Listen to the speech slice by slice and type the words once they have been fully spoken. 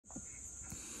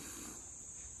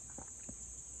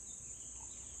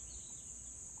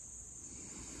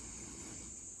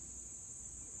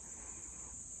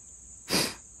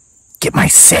Get my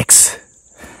 6.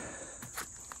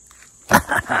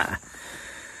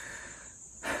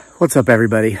 What's up,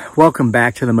 everybody? Welcome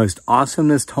back to the most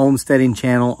awesomest homesteading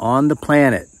channel on the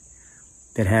planet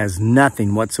that has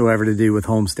nothing whatsoever to do with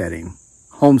homesteading.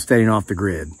 Homesteading off the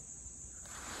grid.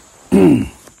 Now,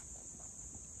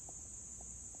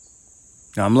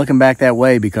 I'm looking back that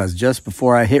way because just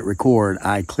before I hit record,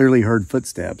 I clearly heard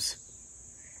footsteps.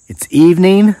 It's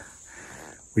evening.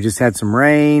 We just had some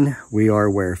rain. We are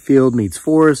where field meets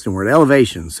forest, and we're at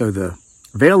elevation. So the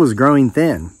veil is growing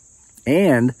thin.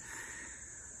 And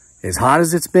as hot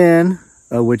as it's been,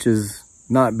 which has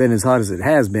not been as hot as it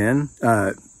has been,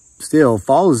 still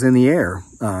fall is in the air.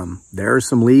 There are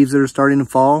some leaves that are starting to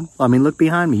fall. I mean, look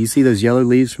behind me. You see those yellow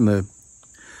leaves from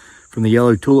the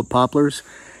yellow tulip poplars.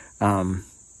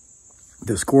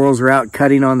 The squirrels are out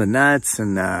cutting on the nuts,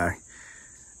 and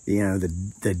you know,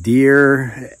 the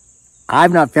deer.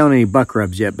 I've not found any buck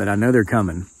rubs yet, but I know they're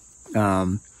coming.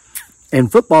 And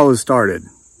football has started.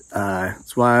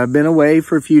 That's why I've been away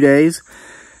for a few days.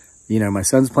 You know, my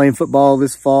son's playing football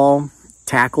this fall.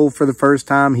 Tackle for the first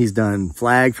time. He's done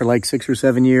flag for like 6 or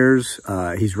 7 years.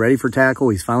 He's ready for tackle.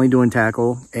 He's finally doing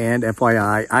tackle. And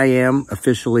FYI, I am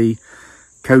officially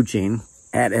coaching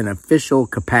at an official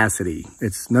capacity.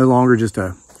 It's no longer just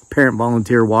a parent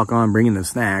volunteer walk on bringing the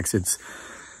snacks. It's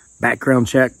background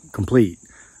check complete.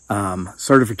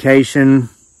 Certification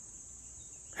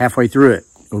halfway through it.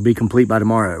 It will be complete by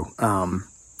tomorrow.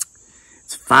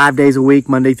 It's 5 days a week,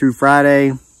 Monday through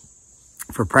Friday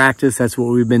for practice. That's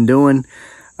what we've been doing.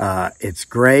 It's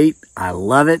great. I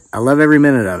love it. I love every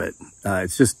minute of it.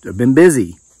 It's just, I've been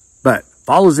busy, but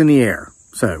fall is in the air.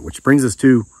 So, which brings us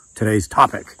to today's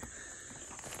topic.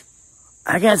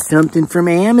 I got something from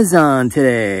Amazon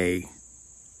today,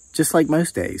 just like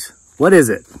most days. What is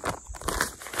it?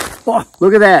 Oh,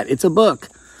 look at that. It's a book.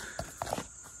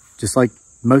 Just like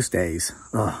most days.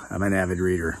 Oh, I'm an avid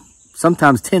reader.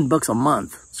 Sometimes 10 books a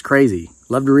month. It's crazy.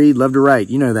 Love to read, love to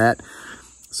write. You know that.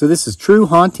 So this is True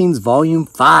Hauntings Volume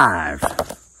 5.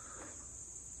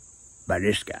 By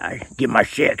this guy. Get my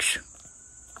 6.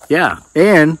 Yeah.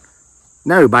 And,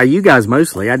 no, by you guys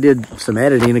mostly. I did some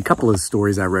editing, a couple of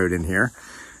stories I wrote in here.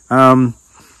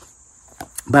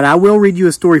 But I will read you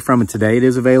a story from it today. It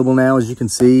is available now, as you can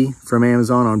see, from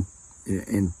Amazon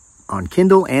on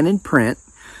Kindle and in print.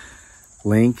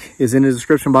 Link is in the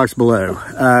description box below.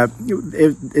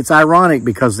 It's ironic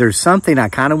because there's something I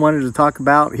kind of wanted to talk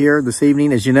about here this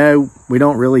evening. As you know, we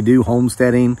don't really do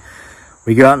homesteading.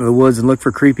 We go out into the woods and look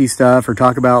for creepy stuff or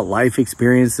talk about life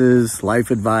experiences,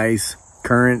 life advice,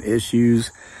 current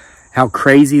issues, how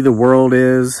crazy the world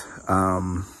is.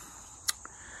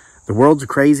 The world's a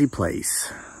crazy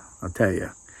place, I'll tell you.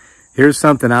 Here's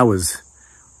something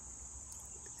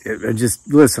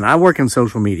listen, I work in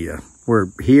social media. We're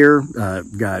here,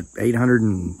 got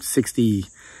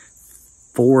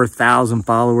 864,000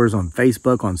 followers on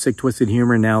Facebook, on Sick Twisted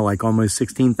Humor, now like almost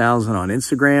 16,000 on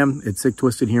Instagram. It's Sick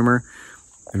Twisted Humor.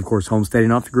 And of course,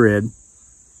 homesteading off the grid.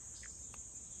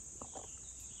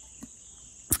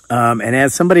 And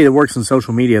as somebody that works in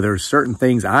social media, there are certain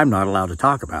things I'm not allowed to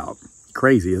talk about.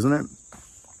 Crazy, isn't it?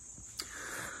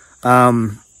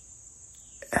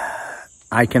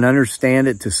 I can understand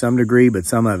it to some degree, but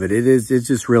some of it, it's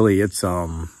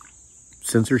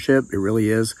censorship. It really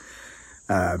is.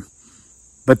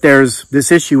 But there's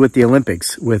this issue with the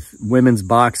Olympics, with women's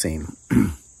boxing.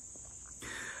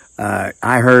 I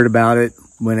heard about it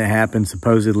when it happened.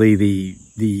 Supposedly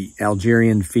the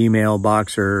Algerian female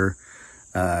boxer,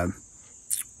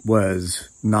 was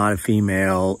not a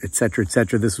female, etc.,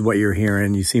 etc. This is what you're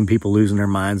hearing. You've seen people losing their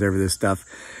minds over this stuff.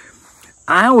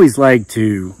 I always like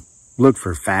to look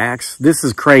for facts. This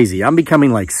is crazy. I'm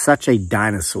becoming like such a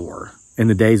dinosaur in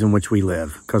the days in which we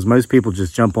live, because most people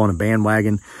just jump on a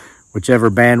bandwagon,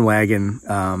 whichever bandwagon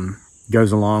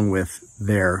goes along with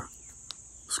their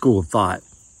school of thought.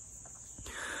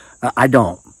 I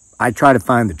don't. I try to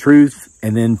find the truth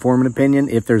and then form an opinion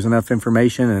if there's enough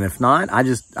information. And if not, I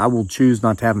will choose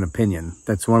not to have an opinion.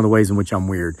 That's one of the ways in which I'm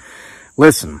weird.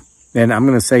 Listen, and I'm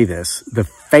going to say this, the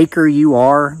faker you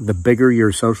are, the bigger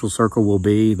your social circle will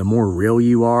be. The more real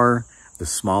you are, the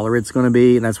smaller it's going to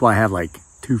be. And that's why I have like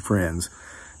 2 friends.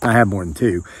 I have more than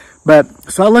 2.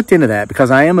 But so I looked into that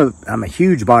because I'm a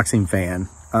huge boxing fan,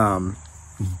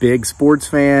 big sports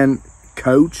fan, a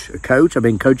coach. I've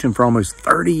been coaching for almost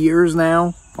 30 years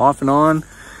now, off and on.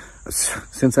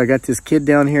 Since I got this kid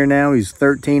down here now, he's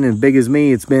 13 and big as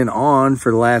me. It's been on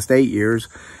for the last 8 years.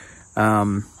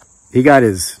 He got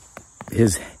his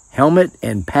helmet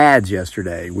and pads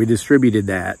yesterday. We distributed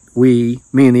that. Me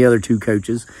and the other 2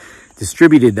 coaches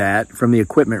distributed that from the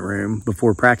equipment room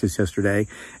before practice yesterday.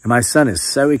 And my son is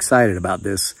so excited about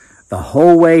this. The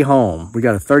whole way home, we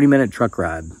got a 30-minute truck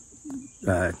ride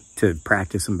to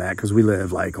practice and back, because we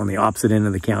live like on the opposite end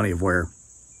of the county of where,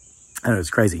 I don't know,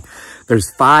 it's crazy. There's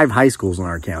 5 high schools in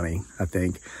our county, I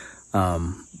think.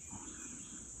 4.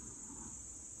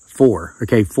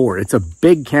 Okay, 4. It's a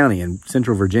big county in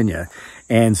central Virginia.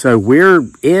 And so we're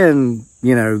in,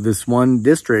 you know, this one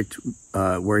district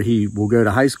where he will go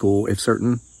to high school if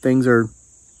certain things are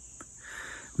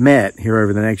met here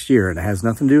over the next year. And it has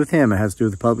nothing to do with him. It has to do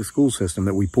with the public school system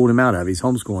that we pulled him out of. He's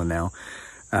homeschooling now.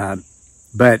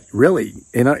 But really,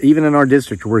 even in our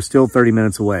district, we're still 30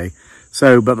 minutes away.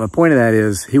 So, but my point of that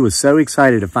is he was so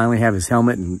excited to finally have his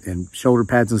helmet and shoulder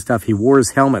pads and stuff. He wore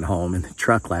his helmet home in the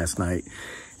truck last night.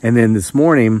 And then this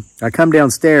morning, I come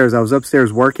downstairs. I was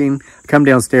upstairs working. I come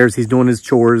downstairs. He's doing his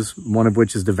chores, one of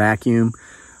which is the vacuum.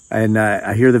 And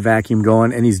I hear the vacuum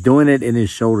going, and he's doing it in his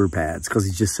shoulder pads because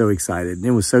he's just so excited. And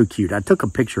it was so cute. I took a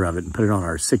picture of it and put it on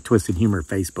our Sick Twisted Humor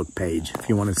Facebook page if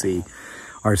you want to see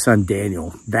our son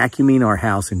Daniel vacuuming our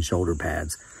house in shoulder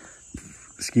pads.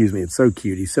 Excuse me. It's so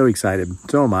cute. He's so excited.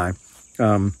 So am I.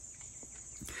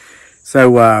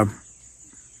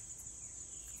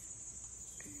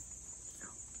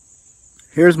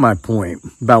 Here's my point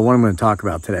about what I'm going to talk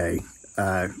about today.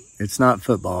 It's not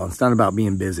football. It's not about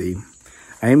being busy.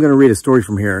 I am going to read a story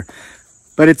from here,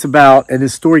 but it's about, and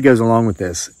this story goes along with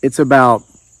this. It's about,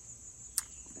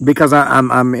 because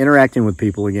I'm interacting with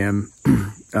people again,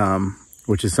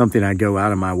 which is something I go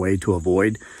out of my way to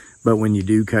avoid. But when you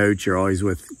do coach, you're always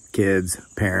with kids,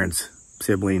 parents,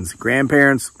 siblings,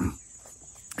 grandparents.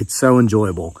 It's so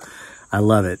enjoyable. I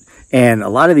love it. And a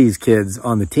lot of these kids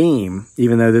on the team,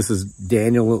 even though this is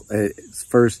Daniel's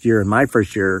first year and my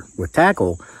first year with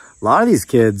tackle, a lot of these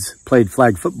kids played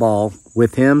flag football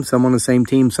with him, some on the same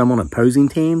team, some on opposing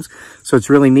teams. So it's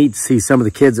really neat to see some of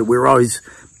the kids that we were always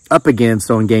up against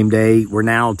on game day. We're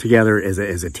now together as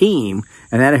a team,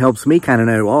 and that helps me kind of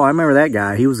know, oh, I remember that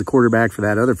guy. He was the quarterback for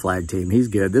that other flag team. He's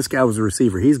good. This guy was a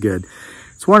receiver. He's good.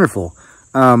 It's wonderful.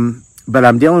 But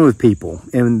I'm dealing with people,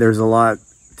 and there's a lot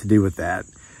to do with that.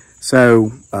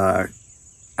 So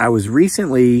I was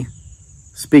recently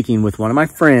speaking with one of my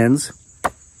friends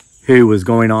who was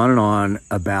going on and on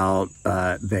about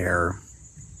their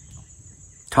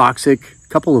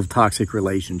couple of toxic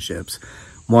relationships.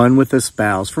 One with a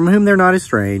spouse from whom they're not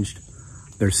estranged.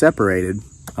 They're separated,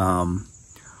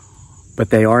 but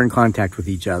they are in contact with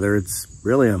each other. It's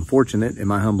really unfortunate, in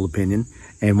my humble opinion.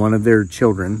 And one of their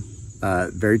children,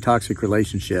 very toxic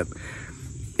relationship.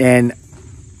 And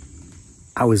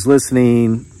I was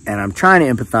listening, and I'm trying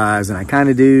to empathize, and I kind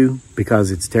of do,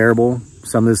 because it's terrible,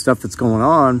 some of the stuff that's going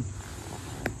on.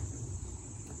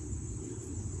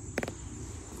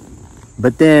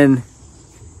 But then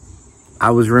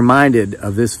I was reminded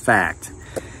of this fact.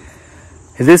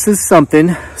 This is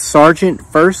something Sergeant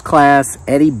First Class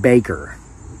Eddie Baker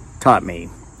taught me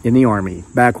in the Army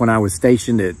back when I was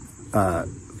stationed at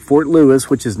Fort Lewis,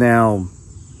 which is now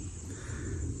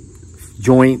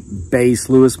Joint Base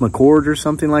Lewis McChord or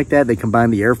something like that. They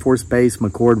combined the Air Force Base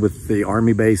McChord with the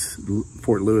Army Base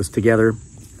Fort Lewis together.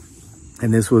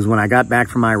 And this was when I got back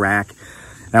from Iraq.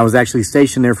 And I was actually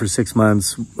stationed there for 6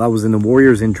 months. I was in the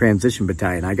Warriors in Transition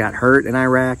Battalion. I got hurt in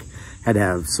Iraq, had to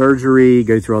have surgery,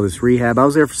 go through all this rehab. I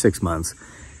was there for 6 months.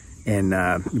 And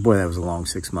boy, that was a long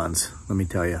 6 months, let me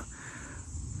tell you.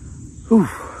 Whew,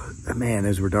 man,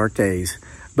 those were dark days.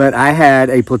 But I had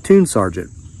a platoon sergeant,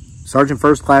 Sergeant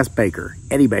First Class Baker,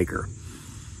 Eddie Baker.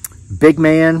 Big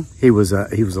man. He was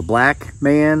a black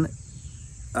man.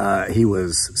 He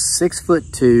was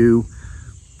 6'2",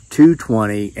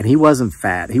 220, and he wasn't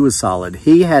fat. He was solid.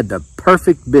 He had the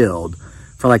perfect build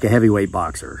for like a heavyweight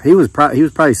boxer. He was probably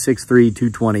 6'3",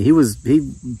 220. He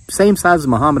same size as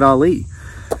Muhammad Ali.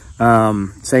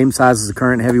 Same size as the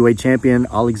current heavyweight champion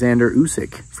Alexander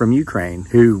Usyk from Ukraine,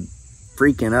 who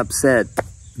freaking upset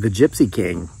the Gypsy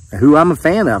King, who I'm a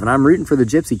fan of, and I'm rooting for the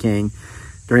Gypsy King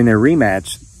during their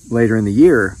rematch later in the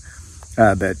year.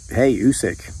 But hey,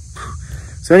 Usyk.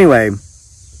 So anyway,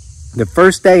 the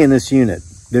first day in this unit,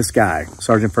 this guy,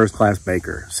 Sergeant First Class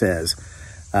Baker, says,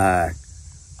 I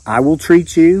will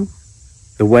treat you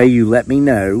the way you let me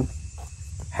know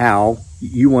how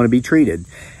you want to be treated.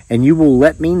 And you will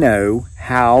let me know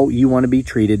how you want to be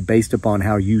treated based upon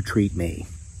how you treat me.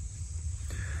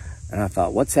 And I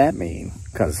thought, what's that mean?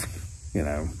 Because, you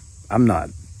know, I'm not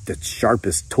the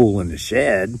sharpest tool in the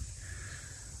shed.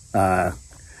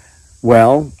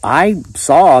 Well, I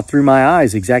saw through my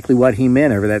eyes exactly what he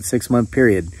meant over that 6 month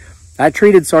period. I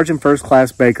treated Sergeant First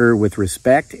Class Baker with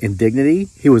respect and dignity.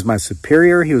 He was my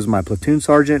superior. He was my platoon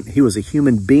sergeant. He was a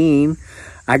human being.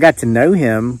 I got to know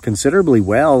him considerably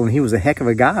well, and he was a heck of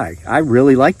a guy. I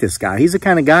really like this guy. He's the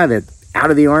kind of guy that out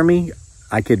of the Army,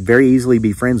 I could very easily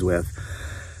be friends with.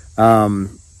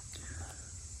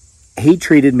 He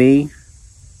treated me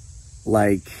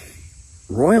like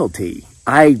royalty.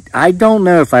 I don't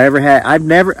know if I ever had,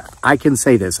 I can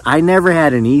say this. I never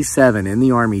had an E7 in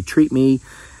the Army treat me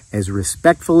as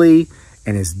respectfully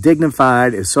and as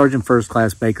dignified as Sergeant First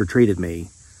Class Baker treated me.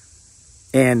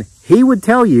 And he would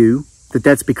tell you that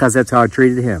that's because that's how I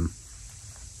treated him.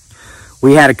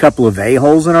 We had a couple of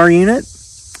a-holes in our unit,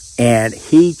 and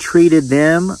he treated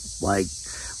them like,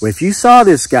 if you saw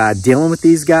this guy dealing with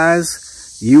these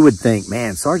guys, you would think,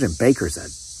 man, Sergeant Baker's a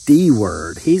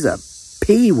D-word. He's a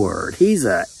P-word. He's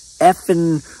a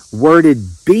effing worded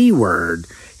B-word.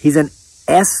 He's an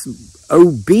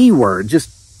S-O-B word.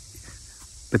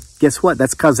 But guess what?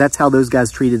 That's because that's how those guys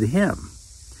treated him.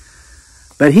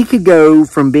 But he could go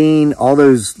from being all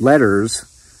those letters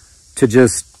to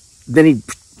then he'd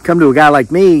come to a guy like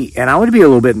me, and I would be a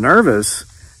little bit nervous.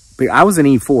 But I was an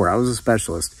E4. I was a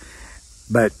specialist.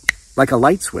 But like a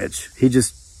light switch,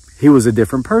 he was a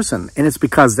different person. And it's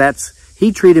because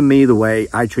he treated me the way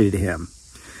I treated him.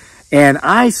 And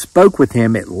I spoke with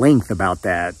him at length about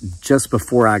that just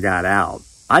before I got out.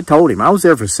 I told him I was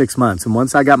there for 6 months. And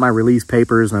once I got my release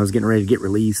papers and I was getting ready to get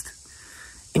released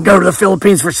and go to the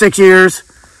Philippines for 6 years,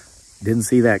 didn't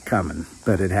see that coming,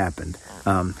 but it happened.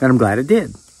 And I'm glad it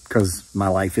did, because my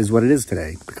life is what it is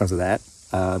today because of that.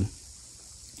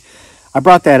 I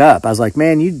brought that up. I was like,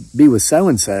 man, you'd be with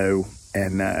so-and-so,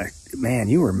 and man,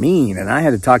 you were mean, and I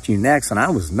had to talk to you next, and I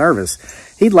was nervous.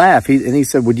 He'd laugh, and he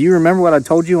said, well, do you remember what I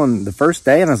told you on the first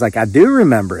day? And I was like, I do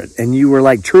remember it, and you were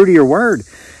like true to your word.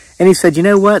 And he said, you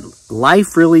know what?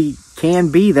 Life really can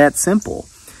be that simple.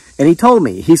 And he told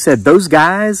me, he said, those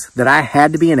guys that I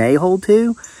had to be an a-hole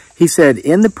to, he said,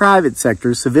 in the private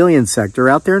sector, civilian sector,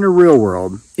 out there in the real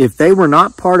world, if they were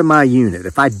not part of my unit,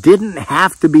 if I didn't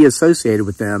have to be associated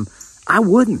with them, I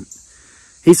wouldn't.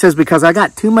 He says, because I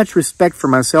got too much respect for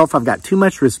myself, I've got too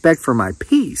much respect for my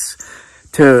peace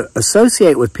to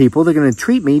associate with people that are going to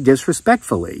treat me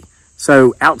disrespectfully.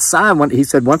 So outside, he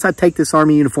said, once I take this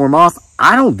Army uniform off,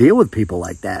 I don't deal with people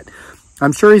like that.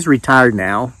 I'm sure he's retired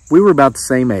now. We were about the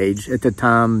same age at the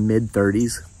time,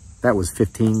 mid-30s. That was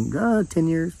 15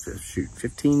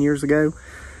 years ago,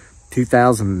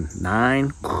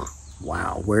 2009.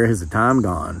 Wow, where has the time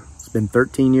gone? It's been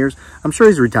 13 years. I'm sure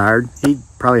he's retired. He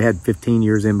probably had 15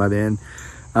 years in by then.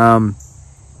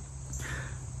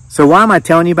 So why am I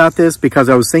telling you about this? Because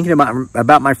I was thinking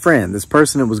about my friend, this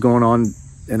person that was going on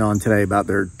today about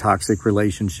their toxic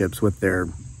relationships with their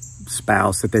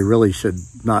spouse that they really should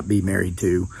not be married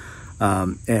to,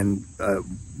 and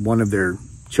one of their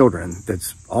children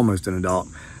that's almost an adult.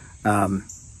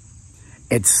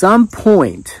 At some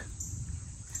point,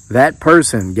 that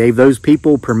person gave those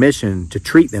people permission to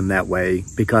treat them that way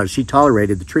because she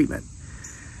tolerated the treatment.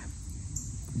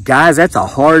 Guys, that's a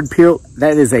hard pill.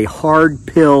 That is a hard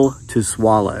pill to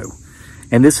swallow.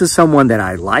 And this is someone that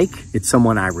I like. It's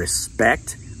someone I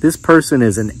respect. This person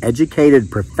is an educated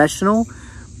professional.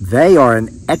 They are an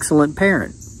excellent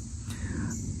parent.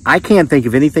 I can't think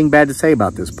of anything bad to say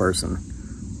about this person.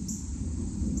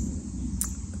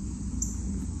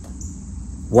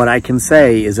 What I can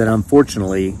say is that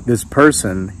unfortunately, this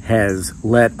person has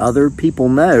let other people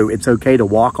know it's okay to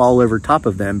walk all over top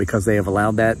of them because they have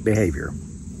allowed that behavior.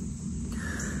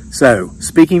 So,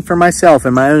 speaking for myself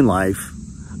in my own life,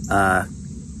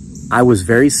 I was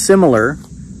very similar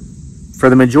for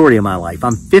the majority of my life.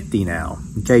 I'm 50 now,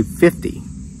 okay, 50.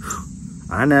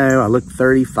 I know I look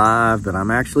 35, but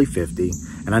I'm actually 50.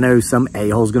 And I know some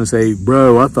a-hole's going to say,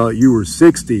 bro, I thought you were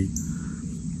 60.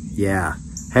 Yeah.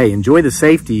 Hey, enjoy the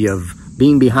safety of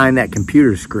being behind that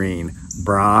computer screen,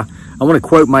 brah. I want to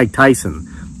quote Mike Tyson.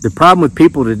 The problem with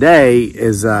people today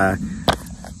is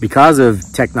because of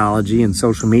technology and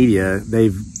social media,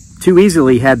 they've too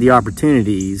easily had the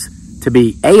opportunities to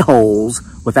be a-holes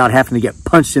without having to get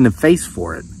punched in the face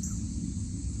for it.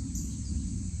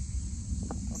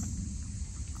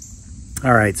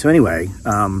 All right, so anyway,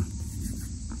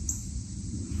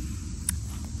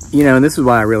 you know, and this is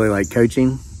why I really like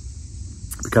coaching,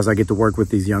 because I get to work with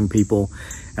these young people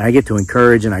and I get to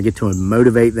encourage and I get to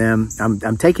motivate them.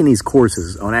 I'm taking these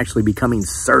courses on actually becoming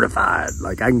certified.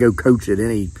 Like I can go coach at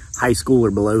any high school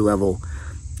or below level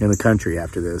in the country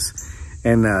after this.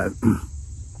 And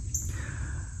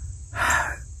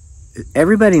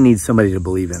everybody needs somebody to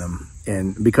believe in them.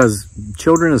 And because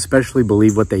children especially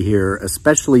believe what they hear,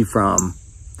 especially from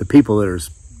the people that are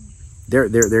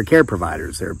they're care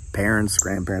providers. They're parents,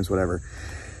 grandparents, whatever.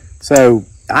 So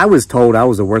I was told I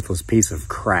was a worthless piece of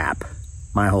crap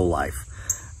my whole life.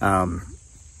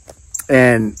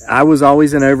 And I was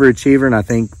always an overachiever, and I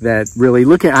think that really,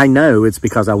 I know it's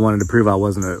because I wanted to prove I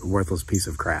wasn't a worthless piece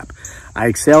of crap. I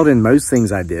excelled in most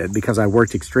things I did because I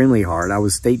worked extremely hard. I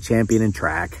was state champion in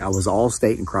track. I was all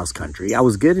state in cross country. I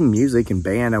was good in music and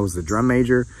band. I was the drum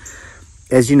major.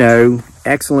 As you know,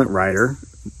 excellent writer,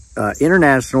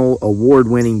 international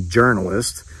award-winning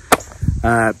journalist.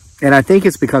 And I think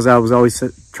it's because I was always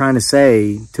trying to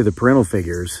say to the parental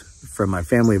figures from my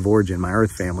family of origin, my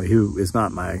earth family, who is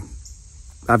not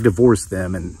I've divorced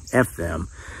them and F them.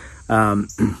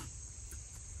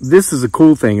 This is a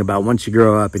cool thing about once you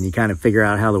grow up and you kind of figure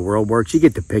out how the world works, you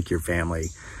get to pick your family.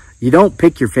 You don't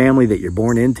pick your family that you're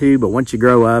born into, but once you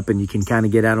grow up and you can kind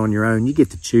of get out on your own, you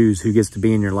get to choose who gets to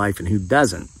be in your life and who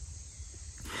doesn't.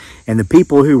 And the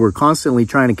people who were constantly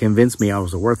trying to convince me I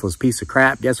was a worthless piece of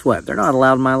crap, guess what? They're not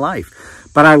allowed in my life.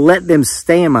 But I let them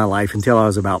stay in my life until I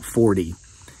was about 40.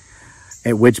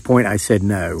 At which point I said,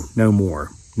 no more.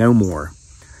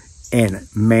 And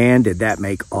man, did that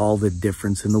make all the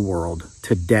difference in the world.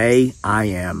 Today, I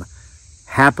am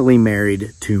happily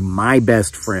married to my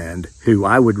best friend, who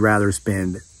I would rather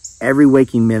spend every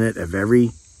waking minute of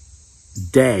every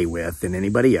day with than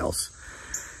anybody else.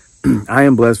 I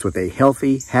am blessed with a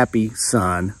healthy, happy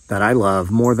son that I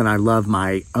love more than I love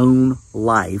my own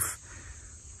life.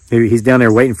 He's down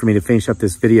there waiting for me to finish up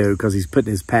this video because he's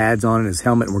putting his pads on and his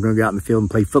helmet, and we're going to go out in the field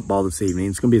and play football this evening.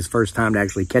 It's going to be his first time to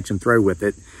actually catch and throw with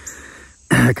it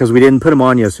because we didn't put him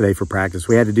on yesterday for practice.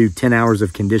 We had to do 10 hours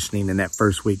of conditioning in that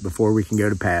first week before we can go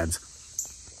to pads.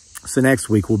 So next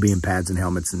week we'll be in pads and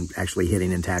helmets and actually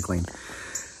hitting and tackling.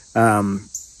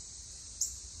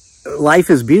 Life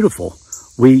is beautiful.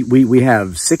 We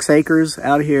have 6 acres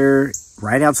out here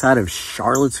right outside of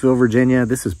Charlottesville, Virginia.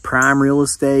 This is prime real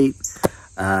estate.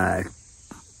 An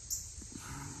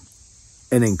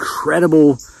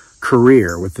incredible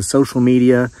career with the social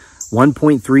media,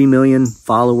 1.3 million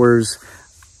followers,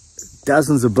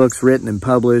 dozens of books written and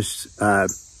published,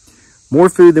 more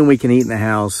food than we can eat in the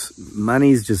house.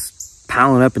 Money's just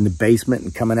piling up in the basement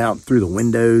and coming out through the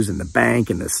windows in the bank,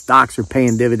 and the stocks are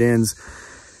paying dividends.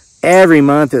 Every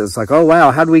month it's like, oh,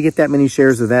 wow, how do we get that many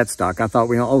shares of that stock? I thought,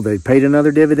 they paid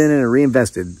another dividend and it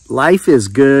reinvested. Life is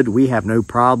good. We have no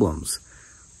problems.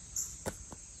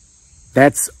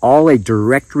 That's all a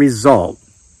direct result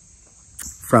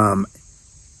from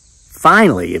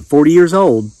finally, at 40 years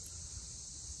old,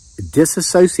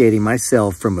 disassociating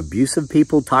myself from abusive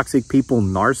people, toxic people,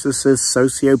 narcissists,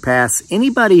 sociopaths,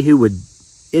 anybody who would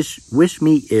wish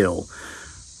me ill.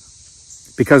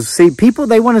 Because, see, people,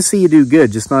 they want to see you do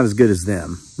good, just not as good as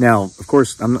them. Now, of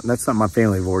course, that's not my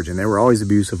family of origin. They were always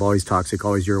abusive, always toxic,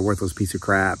 always you're a worthless piece of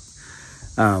crap.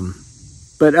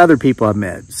 But other people I've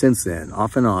met since then,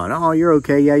 off and on, oh, you're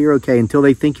okay, yeah, you're okay, until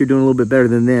they think you're doing a little bit better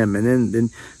than them. And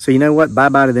then so you know what?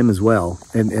 Bye-bye to them as well.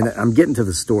 And I'm getting to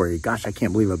the story. Gosh, I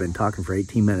can't believe I've been talking for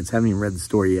 18 minutes. Haven't even read the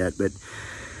story yet. But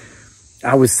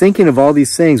I was thinking of all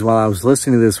these things while I was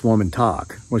listening to this woman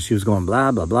talk. Well, she was going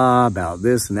blah, blah, blah about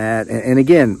this and that. And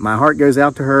again, my heart goes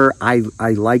out to her. I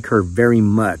like her very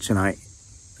much, and I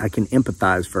can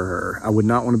empathize for her. I would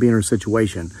not want to be in her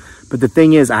situation. But the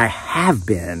thing is, I have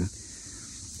been.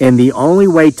 And the only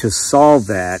way to solve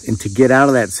that and to get out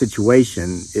of that situation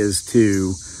is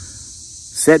to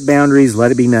set boundaries,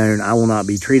 let it be known, I will not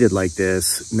be treated like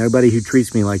this. Nobody who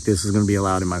treats me like this is going to be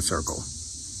allowed in my circle.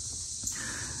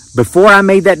 Before I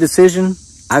made that decision,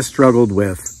 I struggled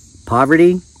with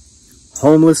poverty,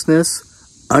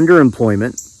 homelessness,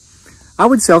 underemployment. I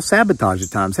would self-sabotage at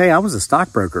times. Hey, I was a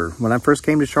stockbroker when I first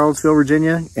came to Charlottesville,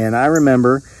 Virginia, and I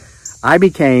remember I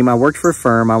worked for a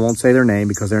firm, I won't say their name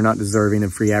because they're not deserving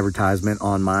of free advertisement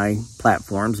on my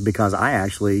platforms, because I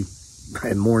actually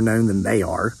am more known than they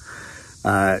are.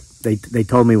 They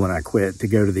told me when I quit to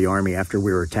go to the Army after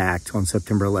we were attacked on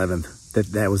September 11th.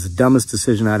 That was the dumbest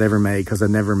decision I'd ever made, because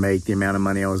I'd never make the amount of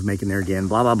money I was making there again,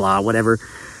 blah, blah, blah, whatever.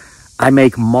 I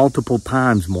make multiple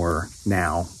times more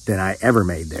now than I ever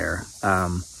made there.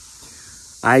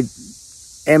 I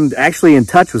am actually in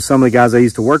touch with some of the guys I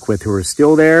used to work with who are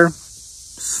still there,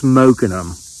 smoking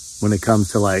them when it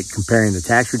comes to like comparing the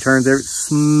tax returns. They're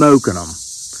smoking them.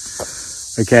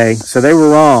 Okay, so they were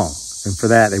wrong, and for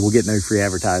that they will get no free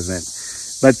advertisement.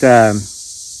 But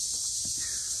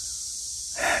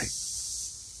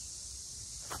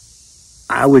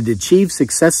I would achieve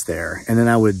success there, and then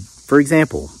I would, for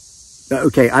example,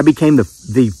 okay, I became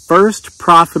the first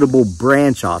profitable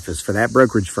branch office for that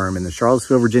brokerage firm in the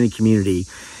Charlottesville, Virginia community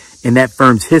in that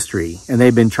firm's history, and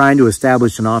they've been trying to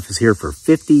establish an office here for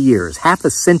 50 years, half a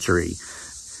century.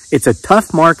 It's a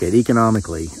tough market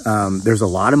economically. There's a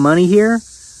lot of money here,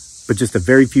 but just a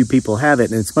very few people have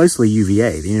it, and it's mostly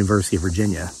UVA, the University of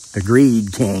Virginia, the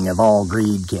greed king of all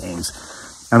greed kings.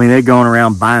 I mean, they're going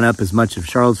around buying up as much of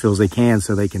Charlottesville as they can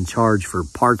so they can charge for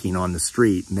parking on the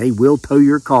street, and they will tow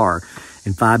your car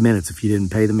in 5 minutes if you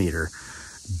didn't pay the meter.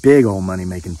 Big old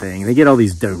money-making thing. They get all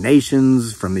these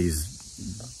donations from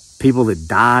these people that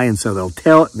die, and so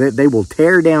they will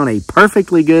tear down a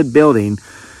perfectly good building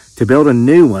to build a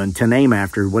new one to name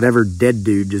after whatever dead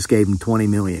dude just gave them 20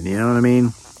 million. You know what I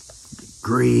mean?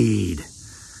 Greed.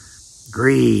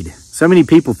 So many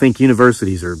people think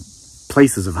universities are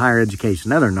places of higher education.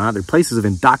 No, they're not. They're places of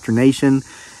indoctrination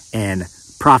and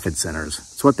profit centers.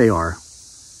 It's what they are.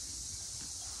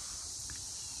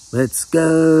 Let's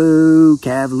go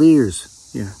Cavaliers.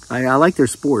 Yeah, I like their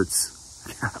sports.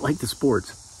 I like the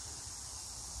sports.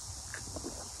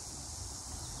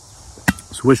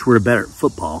 Just wish we were better at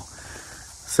football.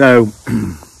 So,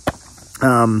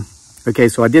 okay,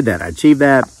 so I did that. I achieved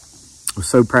that. I was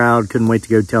so proud. Couldn't wait to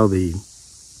go tell the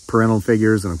parental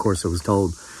figures. And of course I was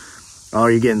told, oh,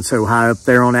 you're getting so high up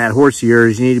there on that horse of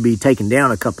yours, you need to be taken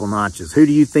down a couple notches. Who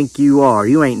do you think you are?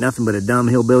 You ain't nothing but a dumb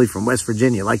hillbilly from West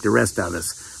Virginia like the rest of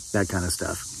us. That kind of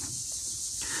stuff.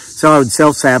 So I would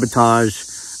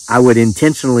self-sabotage. I would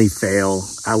intentionally fail.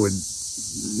 I would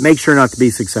make sure not to be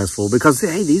successful because,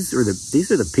 hey, these are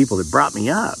the people that brought me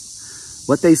up.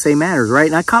 What they say matters, right?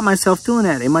 And I caught myself doing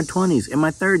that in my 20s, in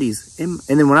my 30s. And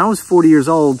then when I was 40 years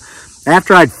old,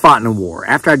 after I'd fought in a war,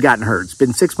 after I'd gotten hurt,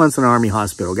 spent 6 months in an Army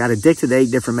hospital, got addicted to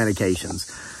 8 different medications,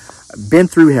 been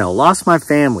through hell, lost my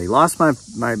family, lost my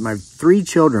 3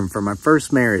 children from my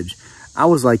first marriage, I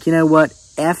was like, you know what?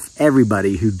 F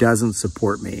everybody who doesn't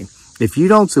support me. If you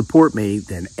don't support me,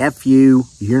 then F you,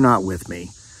 you're not with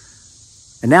me.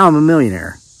 And now I'm a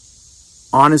millionaire.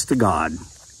 Honest to God.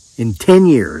 In 10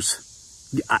 years,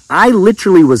 I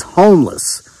literally was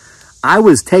homeless. I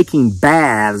was taking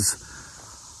baths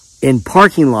in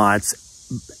parking lots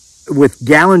with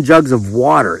gallon jugs of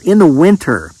water in the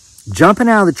winter, jumping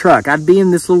out of the truck. I'd be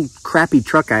in this little crappy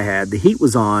truck I had. The heat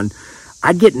was on.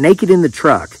 I'd get naked in the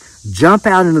truck, jump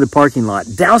out into the parking lot,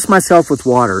 douse myself with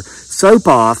water, soap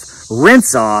off,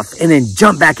 rinse off, and then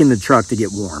jump back in the truck to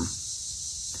get warm.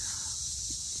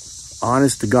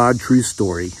 Honest to God, true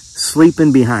story.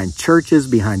 Sleeping behind churches,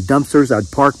 behind dumpsters.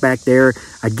 I'd park back there.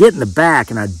 I'd get in the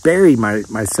back and I'd bury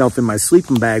myself in my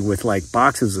sleeping bag with like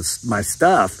boxes of my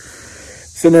stuff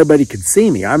so nobody could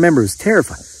see me. I remember it was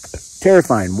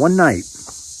terrifying. One night,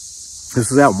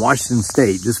 this was out in Washington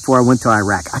State, just before I went to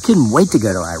Iraq. I couldn't wait to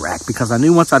go to Iraq because I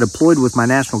knew once I deployed with my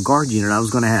National Guard unit, I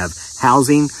was going to have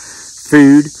housing,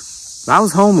 food. I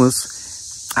was homeless.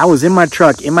 I was in my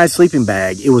truck, in my sleeping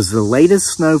bag. It was the latest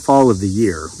snowfall of the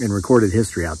year in recorded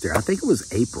history out there. I think it was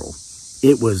April.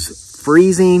 It was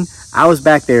freezing. I was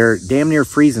back there damn near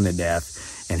freezing to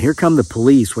death. And here come the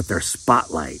police with their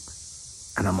spotlight.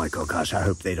 And I'm like, oh gosh, I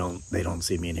hope they don't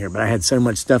see me in here. But I had so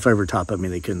much stuff over top of me,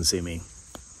 they couldn't see me.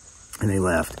 And they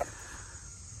left.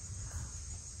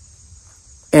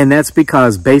 And that's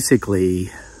because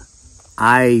basically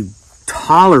I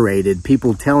tolerated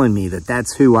people telling me that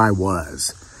that's who I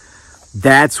was.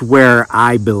 That's where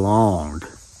I belonged.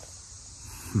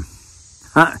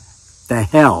 The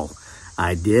hell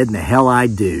I did and the hell I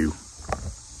do.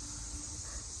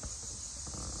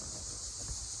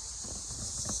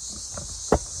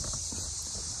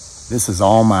 This is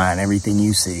all mine, everything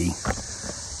you see.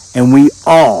 And we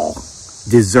all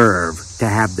deserve to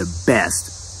have the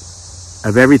best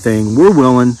of everything we're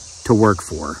willing to work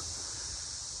for.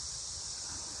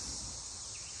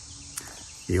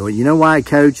 You know why I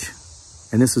coach?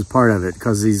 And this is part of it,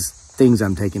 because these things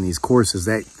I'm taking, these courses,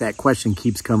 that question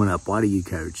keeps coming up. Why do you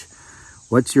coach?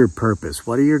 What's your purpose?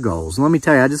 What are your goals? And let me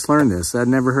tell you, I just learned this. I'd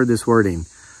never heard this wording.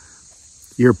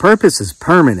 Your purpose is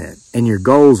permanent, and your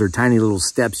goals are tiny little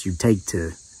steps you take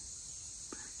to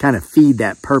kind of feed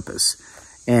that purpose.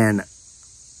 And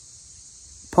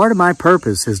part of my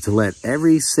purpose is to let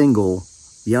every single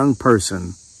young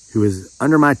person who is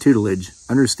under my tutelage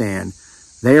understand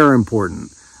they are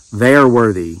important. They are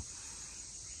worthy.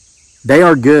 They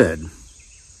are good.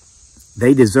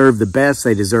 They deserve the best.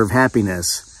 They deserve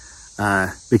happiness.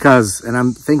 Because, and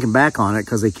I'm thinking back on it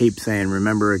because they keep saying,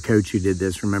 remember a coach who did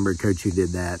this, remember a coach who did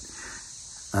that,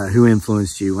 who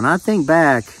influenced you. When I think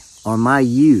back on my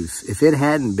youth, if it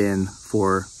hadn't been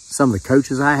for some of the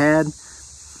coaches I had,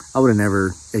 I would have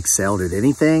never excelled at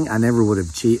anything. I never would have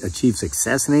achieved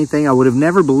success in anything. I would have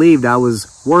never believed I was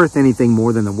worth anything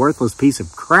more than the worthless piece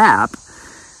of crap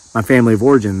my family of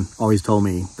origin always told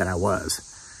me that I was.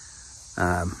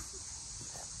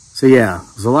 So yeah,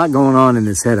 there's a lot going on in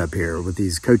this head up here with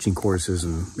these coaching courses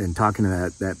and talking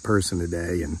to that person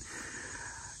today. And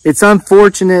it's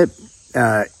unfortunate,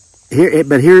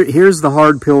 here's the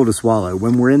hard pill to swallow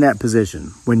when we're in that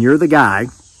position. When you're the guy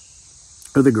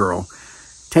or the girl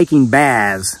taking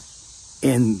baths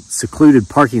in secluded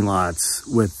parking lots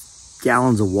with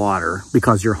gallons of water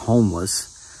because you're homeless,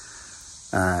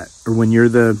 or when you're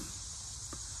the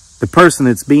person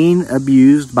that's being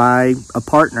abused by a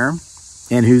partner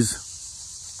and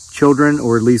whose children,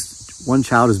 or at least one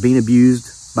child, is being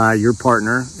abused by your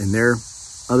partner and their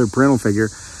other parental figure,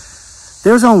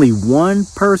 there's only one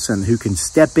person who can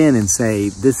step in and say,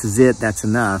 this is it, that's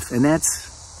enough, and that's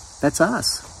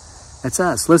us. That's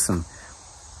us. Listen,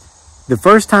 the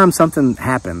first time something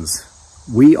happens,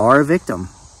 we are a victim.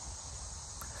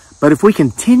 But if we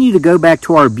continue to go back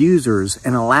to our abusers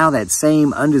and allow that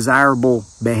same undesirable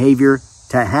behavior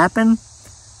to happen,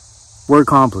 we're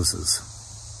accomplices.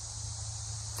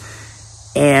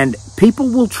 And people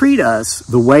will treat us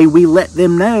the way we let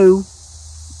them know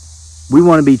we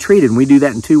want to be treated. And we do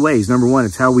that in two ways. Number one,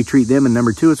 it's how we treat them. And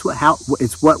number two, it's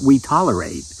what we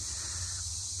tolerate.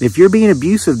 If you're being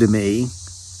abusive to me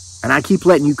and I keep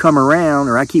letting you come around,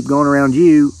 or I keep going around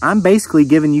you, I'm basically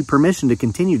giving you permission to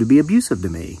continue to be abusive to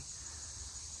me.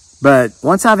 But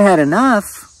once I've had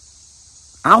enough,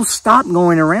 I'll stop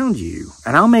going around you,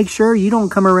 and I'll make sure you don't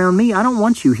come around me. I don't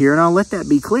want you here, and I'll let that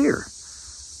be clear.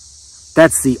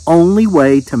 That's the only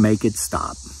way to make it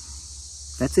stop.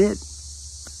 That's it.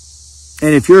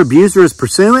 And if your abuser is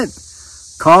pursuant,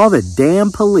 call the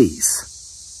damn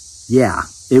police. Yeah,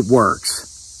 it works.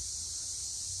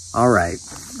 All right,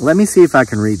 let me see if I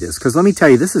can read this, because let me tell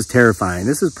you, this is terrifying.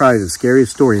 This is probably the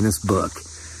scariest story in this book.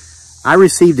 I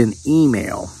received an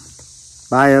email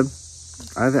by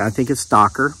I think a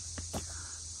stalker,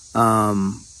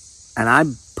 and I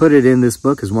put it in this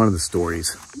book as one of the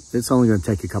stories. It's only going to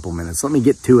take a couple minutes. Let me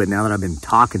get to it now that I've been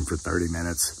talking for 30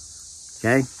 minutes,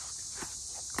 okay?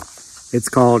 It's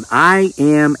called I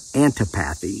Am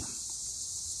Antipathy,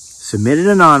 submitted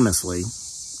anonymously,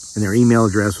 and their email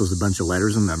address was a bunch of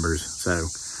letters and numbers. So, it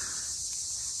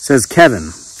says,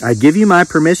 Kevin, I give you my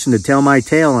permission to tell my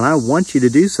tale, and I want you to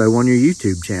do so on your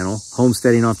YouTube channel,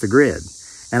 Homesteading Off the Grid.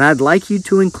 And I'd like you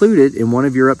to include it in one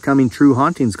of your upcoming True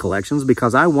Hauntings collections,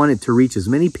 because I want it to reach as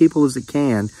many people as it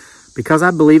can, because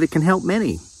I believe it can help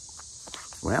many.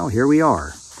 Well, here we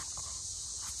are.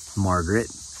 Margaret.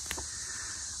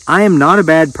 I am not a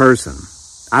bad person.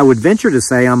 I would venture to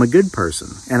say I'm a good person,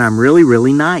 and I'm really,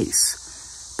 really nice.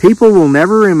 People will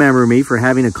never remember me for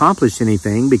having accomplished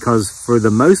anything, because for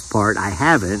the most part I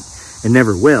haven't and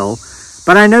never will,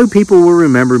 but I know people will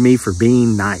remember me for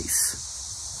being nice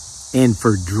and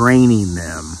for draining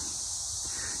them.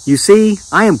 You see,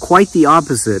 I am quite the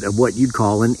opposite of what you'd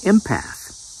call an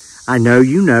empath. I know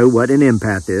you know what an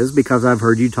empath is, because I've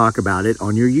heard you talk about it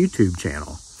on your YouTube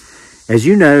channel. As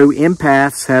you know,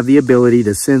 empaths have the ability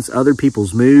to sense other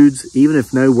people's moods, even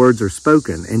if no words are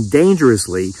spoken, and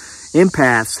dangerously,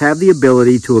 empaths have the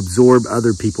ability to absorb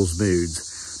other people's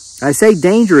moods. I say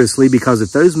dangerously because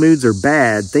if those moods are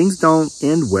bad, things don't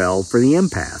end well for the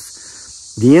empath.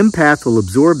 The empath will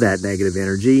absorb that negative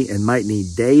energy and might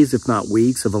need days, if not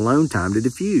weeks, of alone time to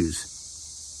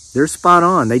diffuse. They're spot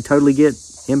on. They totally get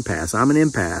empaths. I'm an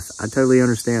empath. I totally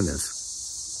understand this.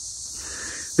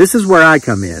 This is where I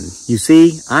come in. You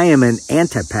see, I am an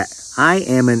antipath.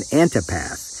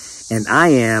 And I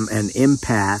am an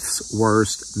empath's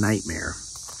worst nightmare.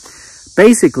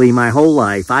 Basically, my whole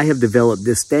life, I have developed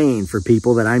disdain for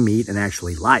people that I meet and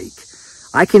actually like.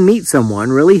 I can meet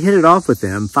someone, really hit it off with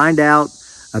them, find out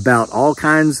about all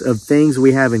kinds of things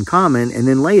we have in common, and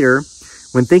then later,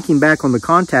 when thinking back on the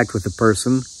contact with the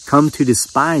person, come to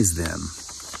despise them.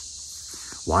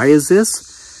 Why is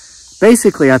this?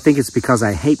 Basically, I think it's because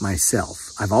I hate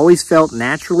myself. I've always felt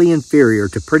naturally inferior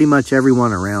to pretty much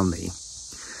everyone around me.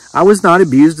 I was not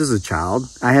abused as a child.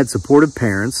 I had supportive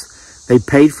parents. They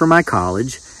paid for my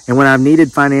college, and when I've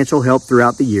needed financial help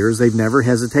throughout the years, they've never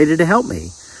hesitated to help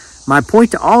me. My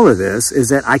point to all of this is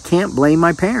that I can't blame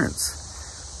my parents.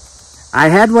 I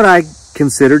had what I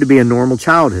consider to be a normal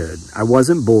childhood. I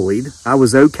wasn't bullied. I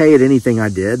was okay at anything I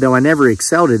did, though I never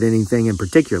excelled at anything in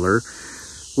particular.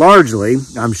 Largely,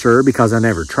 I'm sure, because I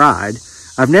never tried.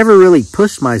 I've never really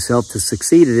pushed myself to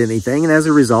succeed at anything, and as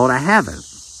a result, I haven't.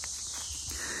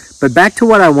 But back to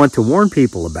what I want to warn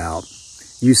people about.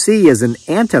 You see, as an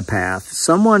antipath,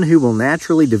 someone who will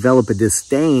naturally develop a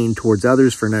disdain towards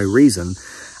others for no reason,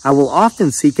 I will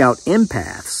often seek out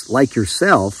empaths, like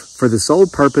yourself, for the sole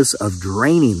purpose of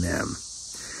draining them.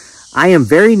 I am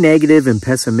very negative and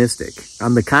pessimistic.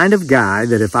 I'm the kind of guy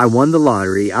that if I won the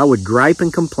lottery, I would gripe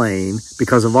and complain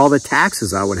because of all the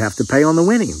taxes I would have to pay on the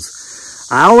winnings.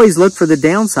 I always look for the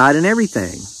downside in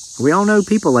everything. We all know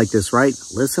people like this, right?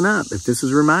 Listen up if this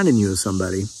is reminding you of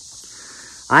somebody.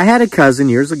 I had a cousin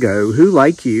years ago who,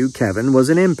 like you, Kevin, was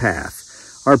an empath.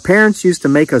 Our parents used to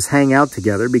make us hang out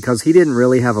together because he didn't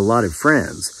really have a lot of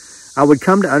friends. I would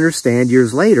come to understand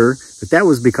years later that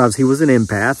was because he was an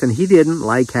empath and he didn't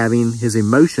like having his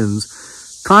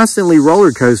emotions constantly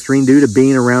roller coastering due to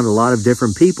being around a lot of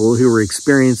different people who were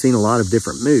experiencing a lot of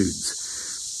different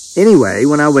moods. Anyway,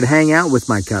 when I would hang out with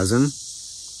my cousin,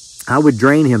 I would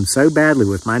drain him so badly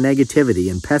with my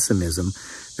negativity and pessimism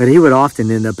that he would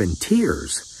often end up in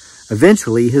tears.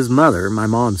 Eventually, his mother, my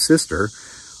mom's sister,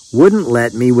 wouldn't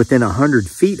let me within 100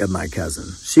 feet of my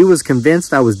cousin. She was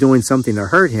convinced I was doing something to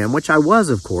hurt him, which I was,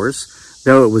 of course,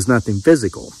 though it was nothing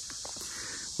physical.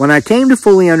 When I came to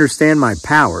fully understand my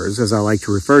powers, as I like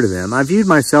to refer to them, I viewed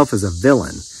myself as a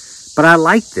villain. But I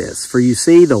like this, for you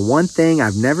see, the one thing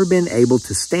I've never been able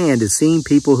to stand is seeing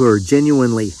people who are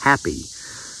genuinely happy.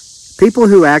 People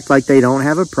who act like they don't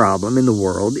have a problem in the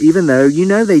world, even though you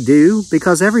know they do,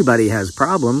 because everybody has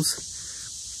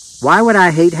problems. Why would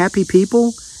I hate happy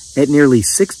people? At nearly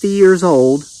 60 years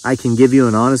old, I can give you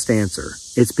an honest answer.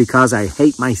 It's because I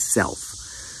hate myself.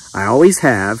 I always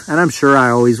have, and I'm sure I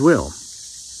always will.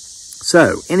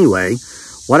 So, anyway,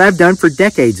 what I've done for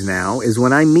decades now is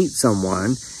when I meet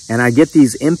someone and I get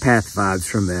these empath vibes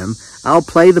from them, I'll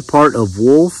play the part of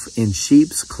wolf in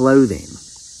sheep's clothing.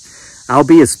 I'll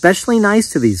be especially nice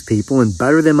to these people and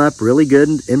butter them up really good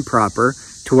and proper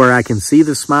to where I can see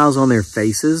the smiles on their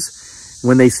faces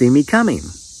when they see me coming.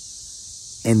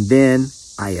 And then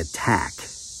I attack.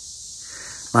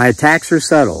 My attacks are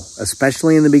subtle,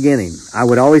 especially in the beginning. I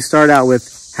would always start out with,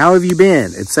 "How have you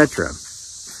been?" etc.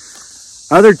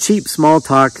 Other cheap small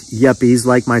talk yuppies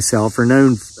like myself are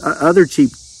known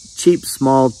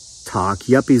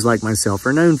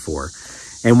for.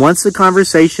 And once the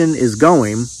conversation is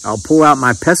going, I'll pull out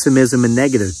my pessimism and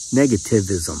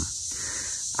negativism.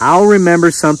 I'll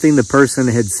remember something the person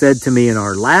had said to me in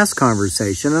our last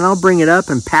conversation, and I'll bring it up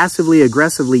and passively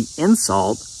aggressively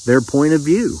insult their point of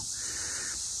view.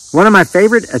 One of my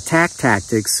favorite attack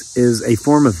tactics is a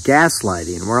form of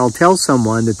gaslighting, where I'll tell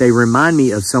someone that they remind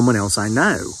me of someone else I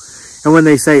know. And when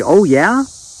they say, "Oh yeah?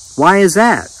 Why is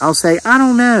that?" I'll say, "I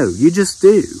don't know, you just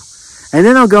do." And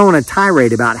then I'll go on a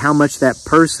tirade about how much that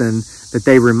person that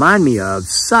they remind me of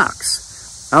sucks.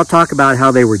 I'll talk about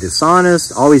how they were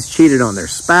dishonest, always cheated on their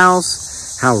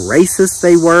spouse, how racist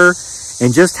they were,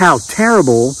 and just how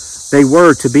terrible they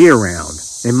were to be around.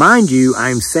 And mind you,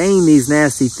 I'm saying these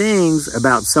nasty things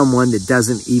about someone that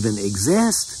doesn't even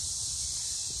exist.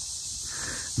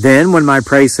 Then when my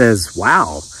prey says,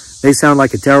 "Wow, they sound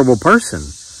like a terrible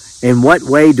person," in what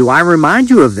way do I remind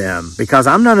you of them? Because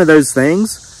I'm none of those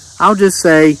things. I'll just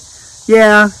say,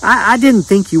 "Yeah, I didn't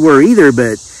think you were either,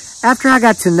 but after I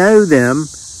got to know them,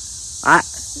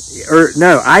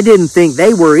 I didn't think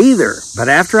they were either. But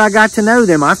after I got to know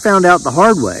them, I found out the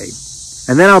hard way."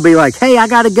 And then I'll be like, "Hey, I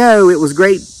gotta go. It was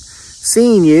great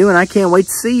seeing you, and I can't wait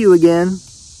to see you again."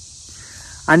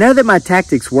 I know that my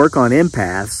tactics work on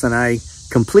empaths, and I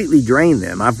completely drain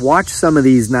them. I've watched some of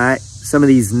these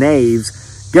knaves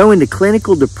go into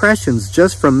clinical depressions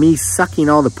just from me sucking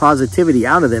all the positivity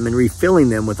out of them and refilling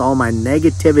them with all my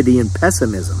negativity and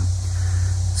pessimism.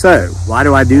 So, why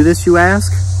do I do this, you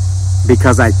ask?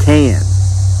 Because I can.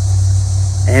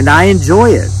 And I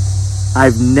enjoy it.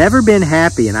 I've never been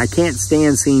happy, and I can't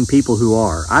stand seeing people who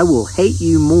are. I will hate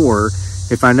you more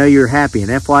if I know you're happy.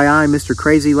 And FYI, Mr.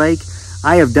 Crazy Lake,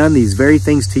 I have done these very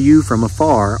things to you from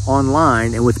afar,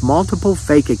 online, and with multiple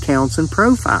fake accounts and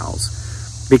profiles.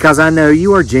 Because I know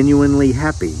you are genuinely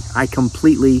happy. I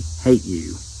completely hate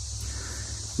you.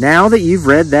 Now that you've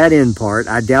read that end part,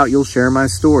 I doubt you'll share my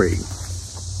story.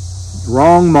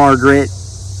 Wrong, Margaret.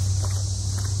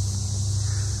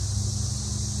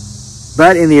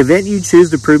 But in the event you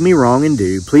choose to prove me wrong and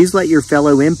do, please let your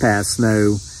fellow empaths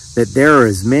know that there are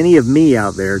as many of me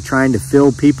out there trying to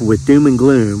fill people with doom and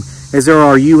gloom as there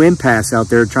are you empaths out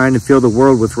there trying to fill the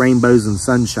world with rainbows and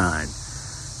sunshine.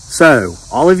 So,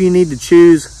 all of you need to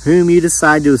choose whom you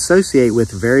decide to associate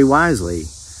with very wisely.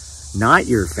 Not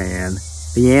your fan,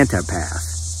 the antipath.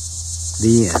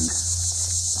 The end.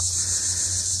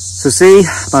 So see,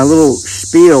 my little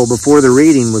spiel before the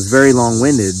reading was very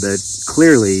long-winded, but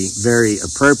clearly very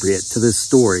appropriate to this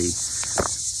story.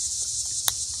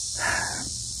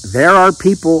 There are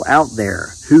people out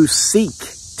there who seek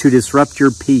to disrupt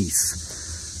your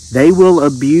peace. They will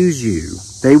abuse you.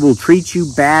 They will treat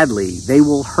you badly. They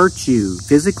will hurt you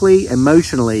physically,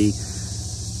 emotionally,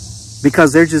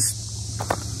 because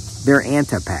they're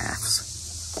antipaths.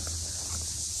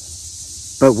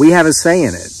 But we have a say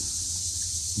in it.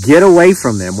 Get away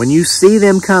from them. When you see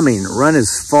them coming, run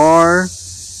as far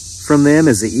from them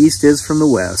as the east is from the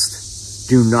west.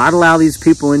 Do not allow these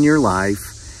people in your life,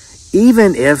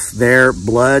 even if they're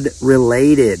blood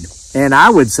related. And I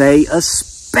would say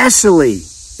especially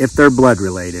if they're blood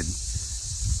related.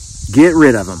 Get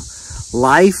rid of them.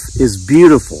 Life is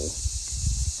beautiful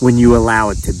when you allow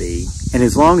it to be. And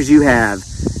as long as you have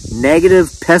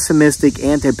negative, pessimistic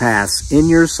antipaths in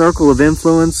your circle of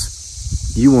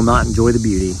influence, you will not enjoy the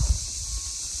beauty.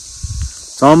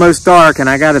 It's almost dark, and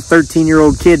I got a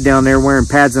 13-year-old kid down there wearing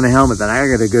pads and a helmet that I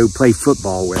got to go play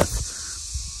football with.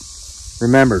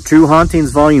 Remember, True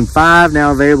Hauntings Volume 5,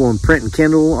 now available in print and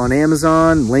Kindle on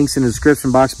Amazon. Links in the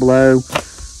description box below.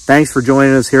 Thanks for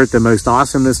joining us here at the most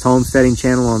awesomest homesteading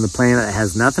channel on the planet. It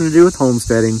has nothing to do with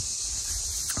homesteading.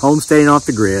 Homesteading off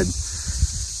the grid.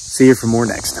 See you for more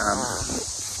next time.